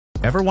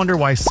Ever wonder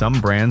why some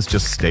brands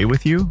just stay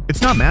with you?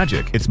 It's not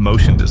magic, it's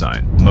motion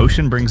design.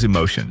 Motion brings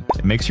emotion.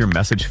 It makes your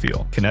message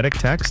feel. Kinetic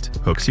text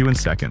hooks you in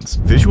seconds.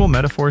 Visual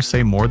metaphors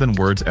say more than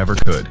words ever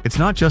could. It's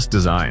not just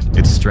design,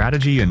 it's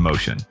strategy in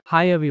motion.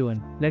 Hi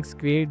everyone, let's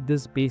create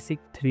this basic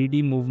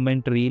 3D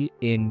movement reel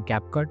in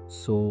CapCut.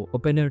 So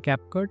open your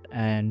CapCut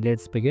and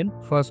let's begin.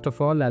 First of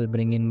all, I'll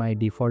bring in my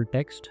default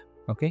text,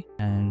 okay,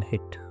 and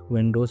hit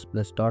Windows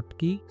plus dot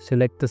key.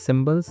 Select the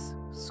symbols,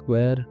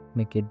 square,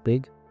 make it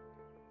big,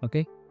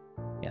 okay.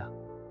 Yeah.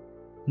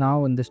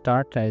 Now in the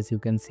start, as you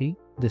can see,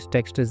 this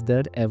text is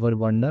there, ever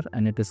wonder,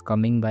 and it is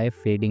coming by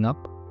fading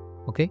up.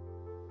 Okay.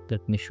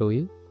 Let me show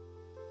you.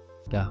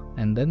 Yeah.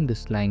 And then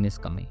this line is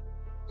coming.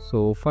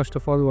 So first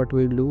of all, what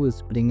we'll do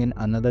is bring in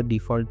another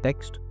default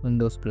text,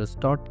 Windows plus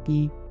dot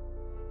key.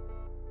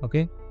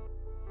 Okay.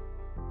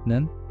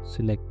 Then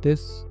select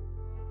this,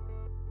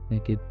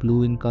 make it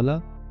blue in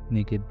color,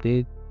 make it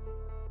big.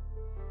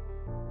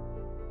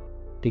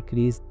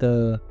 Decrease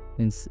the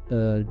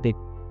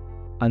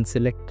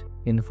unselect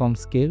uniform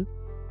scale,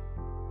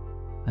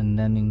 and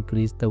then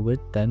increase the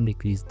width and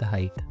decrease the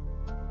height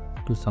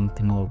to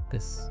something like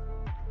this.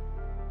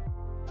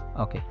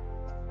 Okay.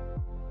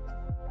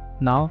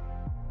 Now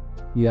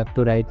you have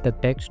to write the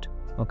text.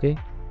 Okay.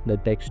 The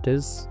text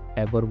is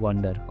ever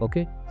wonder.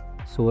 Okay.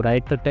 So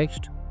write the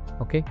text.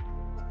 Okay.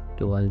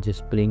 So I'll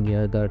just bring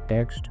here the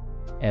text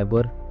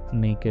ever,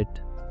 make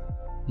it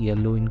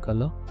yellow in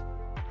color.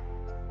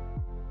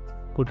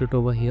 Put it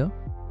over here.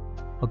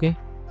 Okay.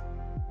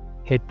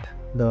 Hit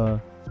the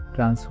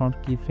transform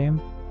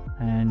keyframe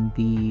and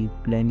the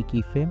blend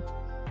keyframe,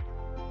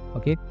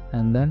 okay,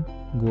 and then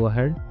go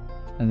ahead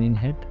and then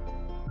hit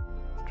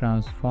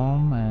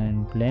transform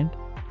and blend.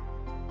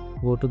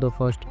 Go to the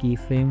first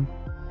keyframe,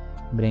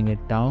 bring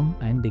it down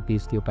and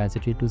decrease the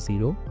opacity to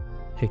 0.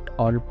 Hit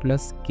Alt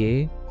plus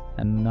K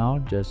and now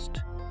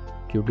just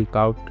cubic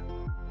out.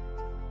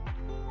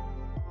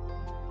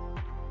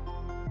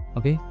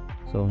 Okay,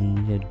 so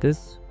you hit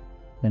this.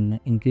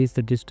 Then increase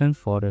the distance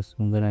for a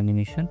smoother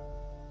animation.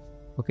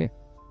 Okay.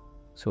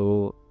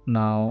 So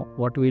now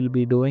what we'll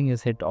be doing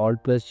is hit Alt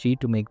plus G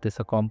to make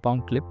this a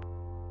compound clip.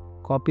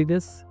 Copy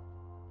this.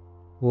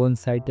 Go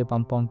inside the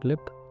compound clip.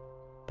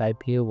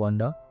 Type here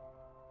wonder.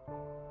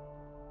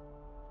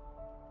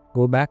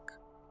 Go back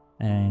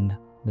and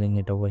bring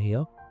it over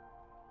here.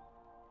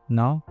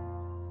 Now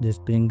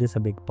just bring this a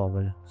big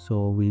power.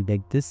 So we'll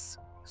take this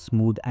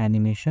smooth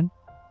animation.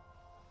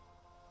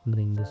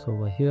 Bring this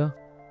over here.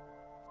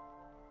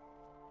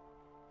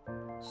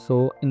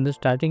 So in the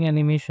starting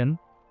animation,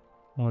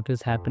 what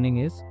is happening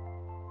is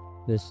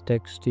this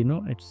text,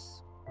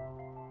 it's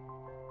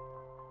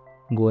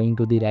going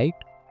to the right.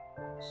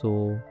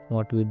 So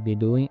what we'll be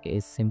doing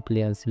is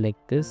simply I'll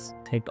select this,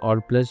 hit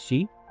Alt plus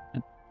G,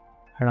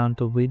 head on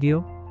to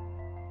video,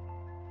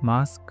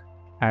 mask,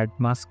 add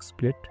mask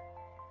split,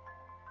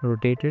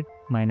 rotate it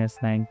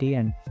 -90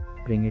 and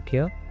bring it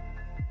here.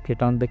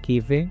 Hit on the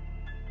keyframe,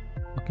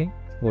 okay,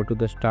 go to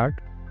the start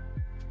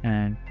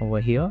and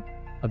over here.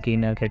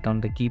 Again, I'll hit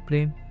on the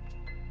keyframe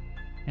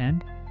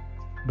and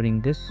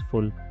bring this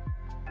full.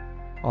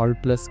 Alt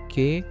plus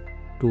K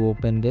to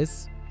open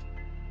this.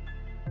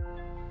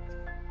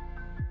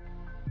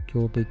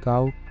 Cubic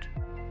out.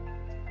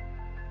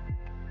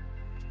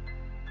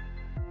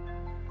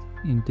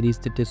 Increase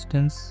the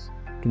distance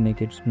to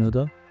make it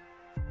smoother.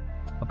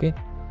 Okay,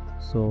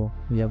 so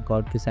we have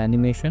got this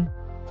animation.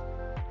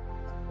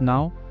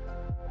 Now,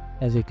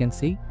 as you can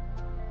see,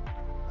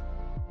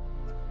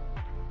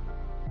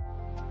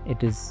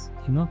 it is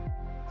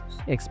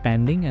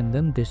expanding and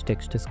then this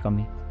text is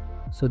coming.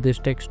 So this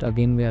text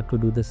again we have to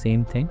do the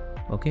same thing,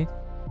 okay,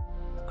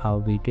 how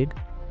we did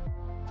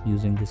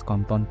using this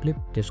compound clip.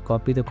 Just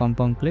copy the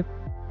compound clip,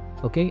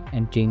 okay,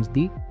 and change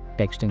the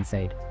text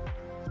inside.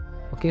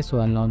 Okay, so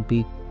I'll not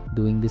be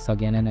doing this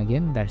again and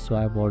again. That's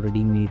why I've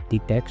already made the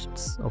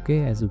texts,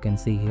 okay, as you can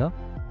see here,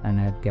 and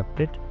I've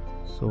kept it.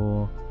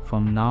 So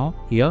from now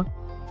here,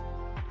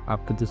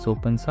 after this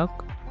opens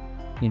up,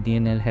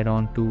 again I'll head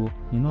on to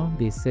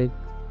basic,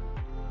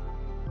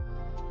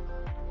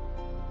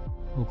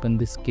 open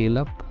the scale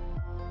up,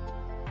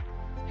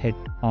 hit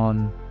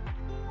on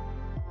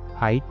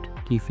height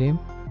keyframe,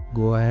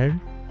 go ahead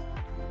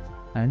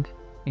and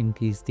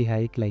increase the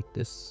height like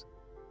this.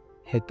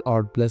 Hit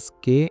Alt plus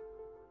K,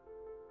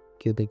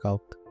 cubic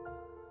out.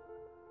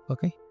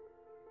 Okay,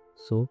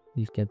 so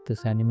you get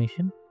this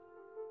animation.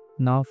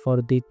 Now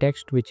for the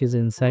text which is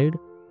inside,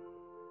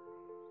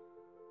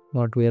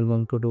 what we are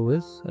going to do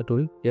is it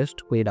will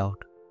just fade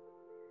out.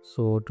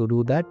 So to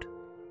do that,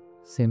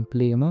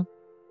 simply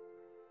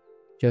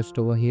just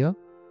over here,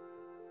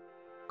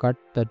 cut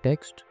the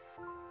text,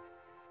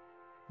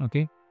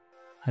 okay,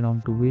 head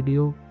on to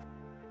video,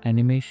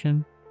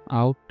 animation,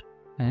 out,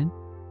 and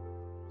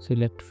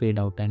select fade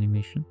out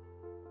animation.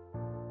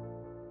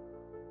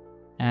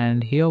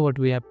 And here what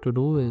we have to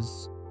do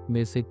is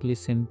basically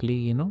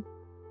simply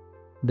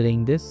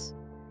bring this,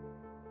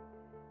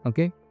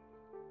 okay,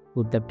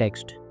 with the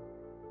text.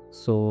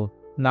 So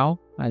now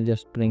I'll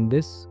just bring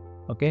this,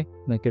 okay,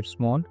 make it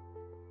small,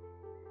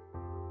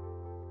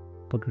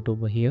 put it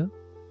over here,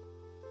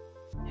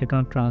 hit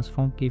on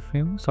transform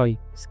keyframe,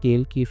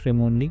 scale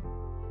keyframe only,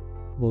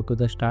 go to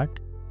the start,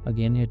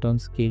 again hit on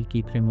scale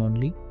keyframe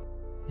only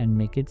and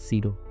make it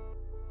 0.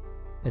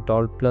 Hit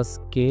Alt plus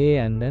K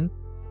and then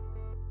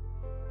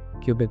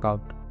cubic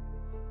out.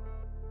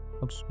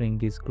 Let's bring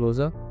this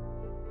closer.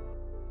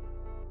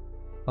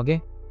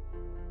 Okay,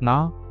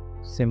 now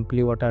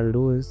simply what I'll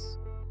do is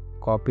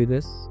copy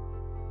this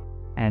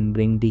and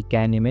bring the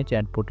can image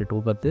and put it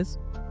over this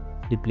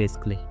replace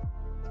clay,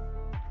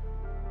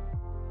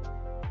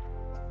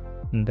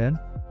 and then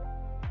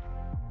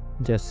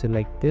just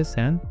select this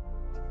and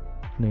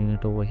bring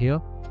it over here.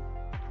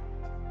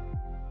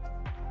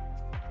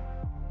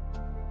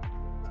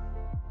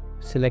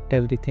 Select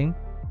everything,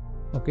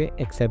 okay,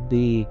 except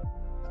the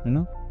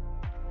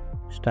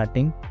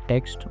starting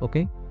text.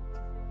 Okay,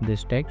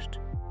 this text,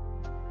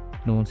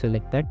 don't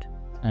select that,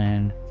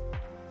 and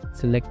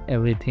select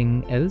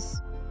everything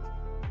else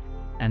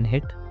and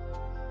hit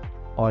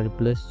Alt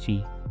plus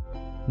G,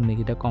 make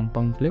it a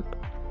compound clip.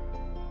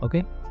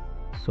 Okay,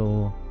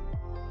 so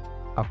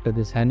after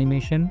this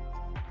animation,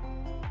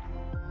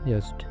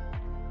 just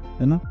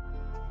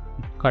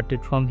cut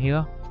it from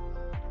here,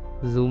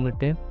 zoom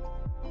it in.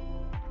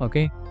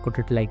 Okay, put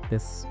it like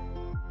this.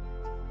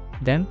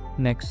 Then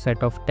next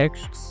set of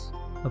texts.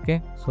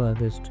 Okay, so I'll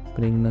just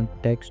bring the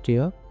text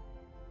here.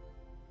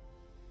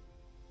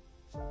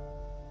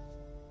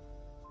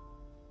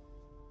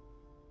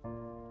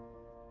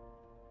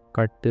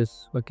 Cut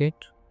this bucket,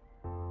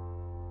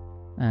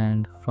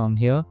 and from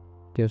here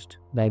just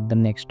write the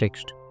next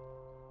text.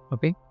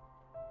 Okay,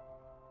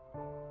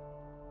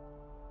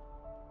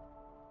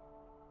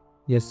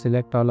 just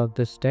select all of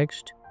this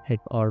text, hit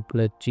Alt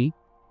plus G.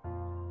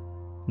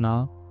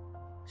 Now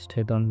just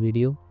hit on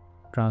video,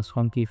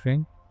 transform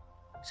keyframe,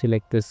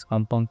 select this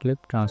compound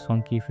clip,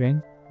 transform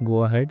keyframe,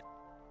 go ahead,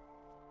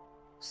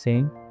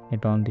 same,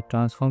 hit on the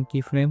transform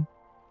keyframe.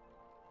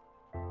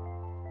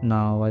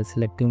 Now while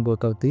selecting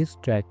both of these,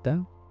 drag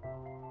them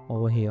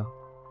over here.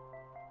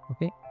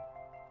 Okay,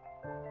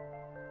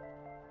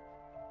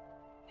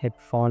 hit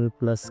Alt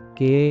plus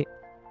K,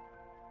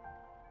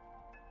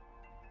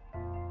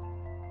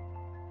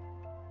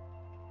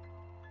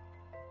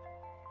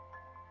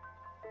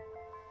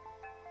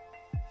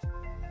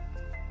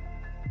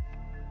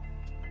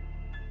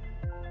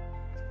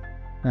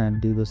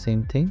 and do the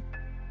same thing,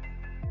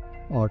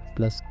 Alt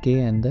plus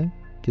K and then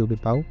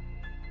cubic out.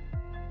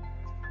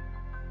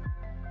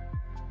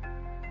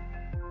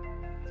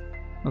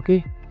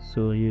 Okay,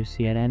 so you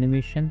see an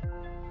animation,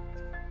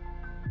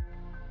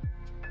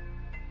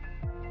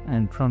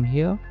 and from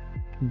here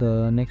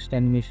the next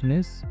animation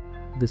is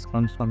this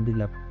comes from the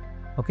left.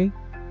 Okay,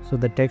 so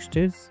the text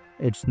is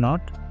it's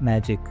not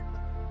magic.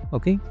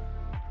 Okay,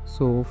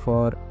 so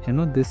for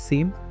this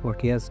scene,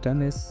 what he has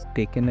done is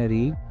taken a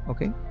reel.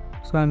 Okay,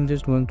 so I'm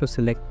just going to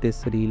select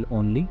this reel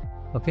only.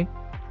 Okay,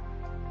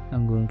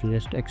 I'm going to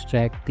just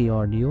extract the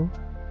audio,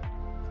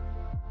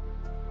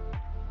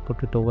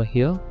 put it over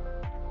here.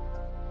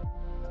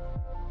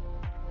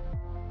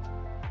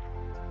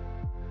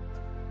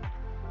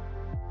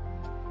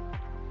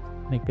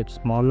 Make it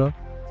smaller.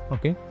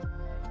 Okay,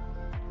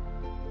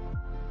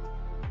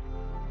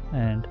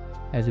 and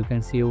as you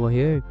can see over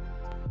here, it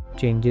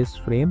changes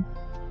frame.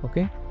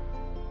 Okay,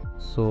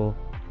 so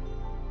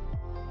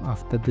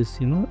after this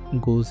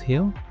goes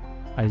here,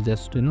 I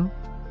just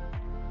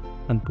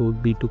Control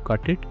B to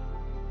cut it,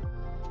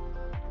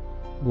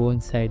 go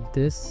inside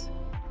this,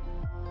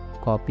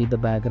 copy the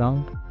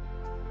background,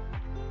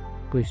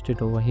 twist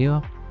it over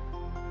here,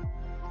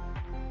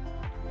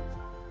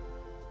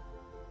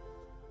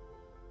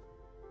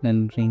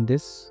 then bring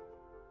this.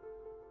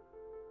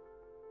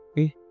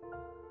 Okay,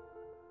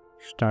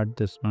 start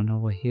this one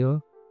over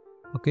here.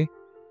 Okay,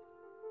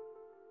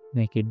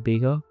 make it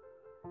bigger,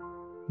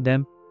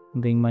 then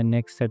bring my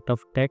next set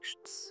of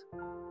texts,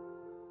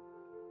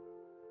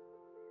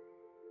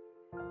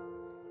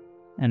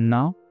 and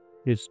now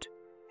just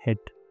hit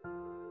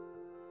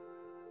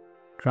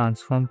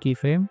transform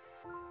keyframe,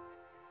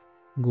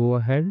 go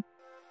ahead,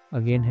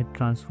 again hit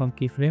transform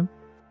keyframe,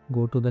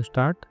 go to the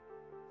start,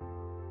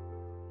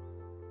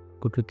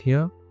 put it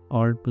here,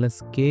 Alt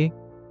plus K,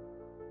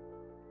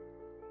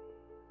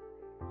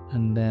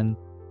 and then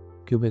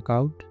cubic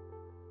out,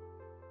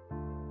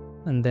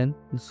 and then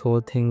this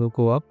whole thing will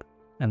go up,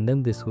 and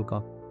then this will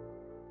go.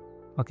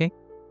 Okay,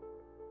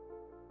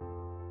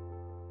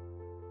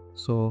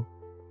 so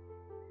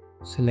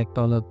select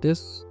all of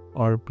this,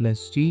 Alt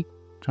plus G,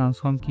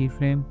 transform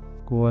keyframe,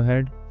 go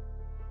ahead,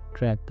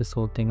 drag this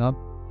whole thing up,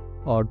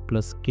 Alt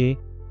plus K,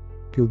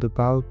 cubic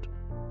out,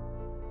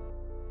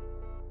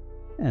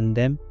 and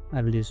then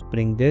I will just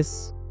bring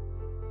this,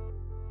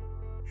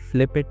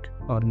 flip it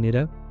or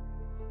mirror,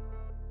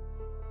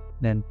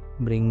 then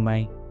bring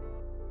my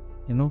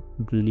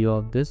value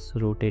of this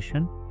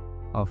rotation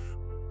of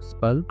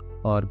skull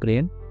or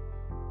brain,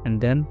 and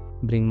then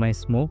bring my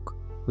smoke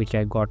which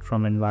I got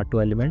from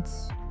Envato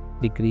elements,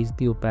 decrease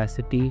the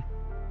opacity,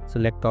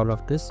 select all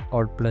of this,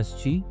 Alt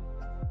plus G,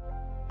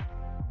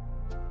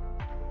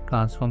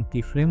 transform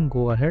keyframe,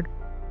 go ahead,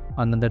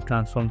 another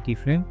transform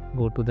keyframe,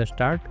 go to the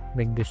start,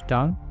 bring this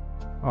down,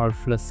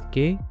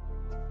 Alt+K,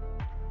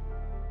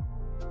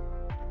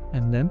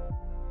 and then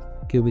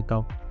cubic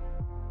out.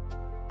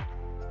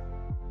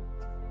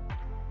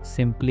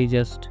 Simply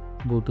just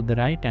go to the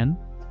right and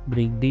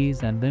bring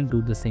these and then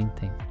do the same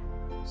thing.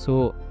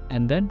 So,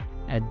 and then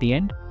at the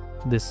end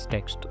this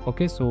text.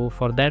 Okay, so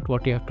for that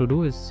what you have to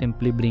do is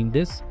simply bring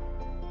this,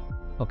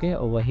 okay,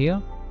 over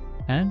here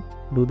and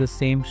do the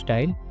same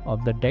style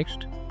of the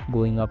text,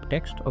 going up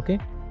text. Okay,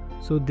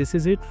 so this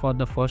is it for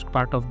the first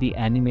part of the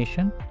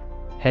animation.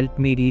 Help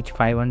me reach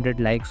 500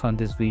 likes on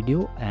this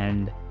video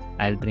and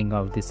I'll bring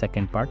out the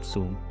second part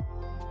soon.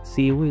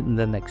 See you in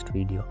the next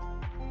video.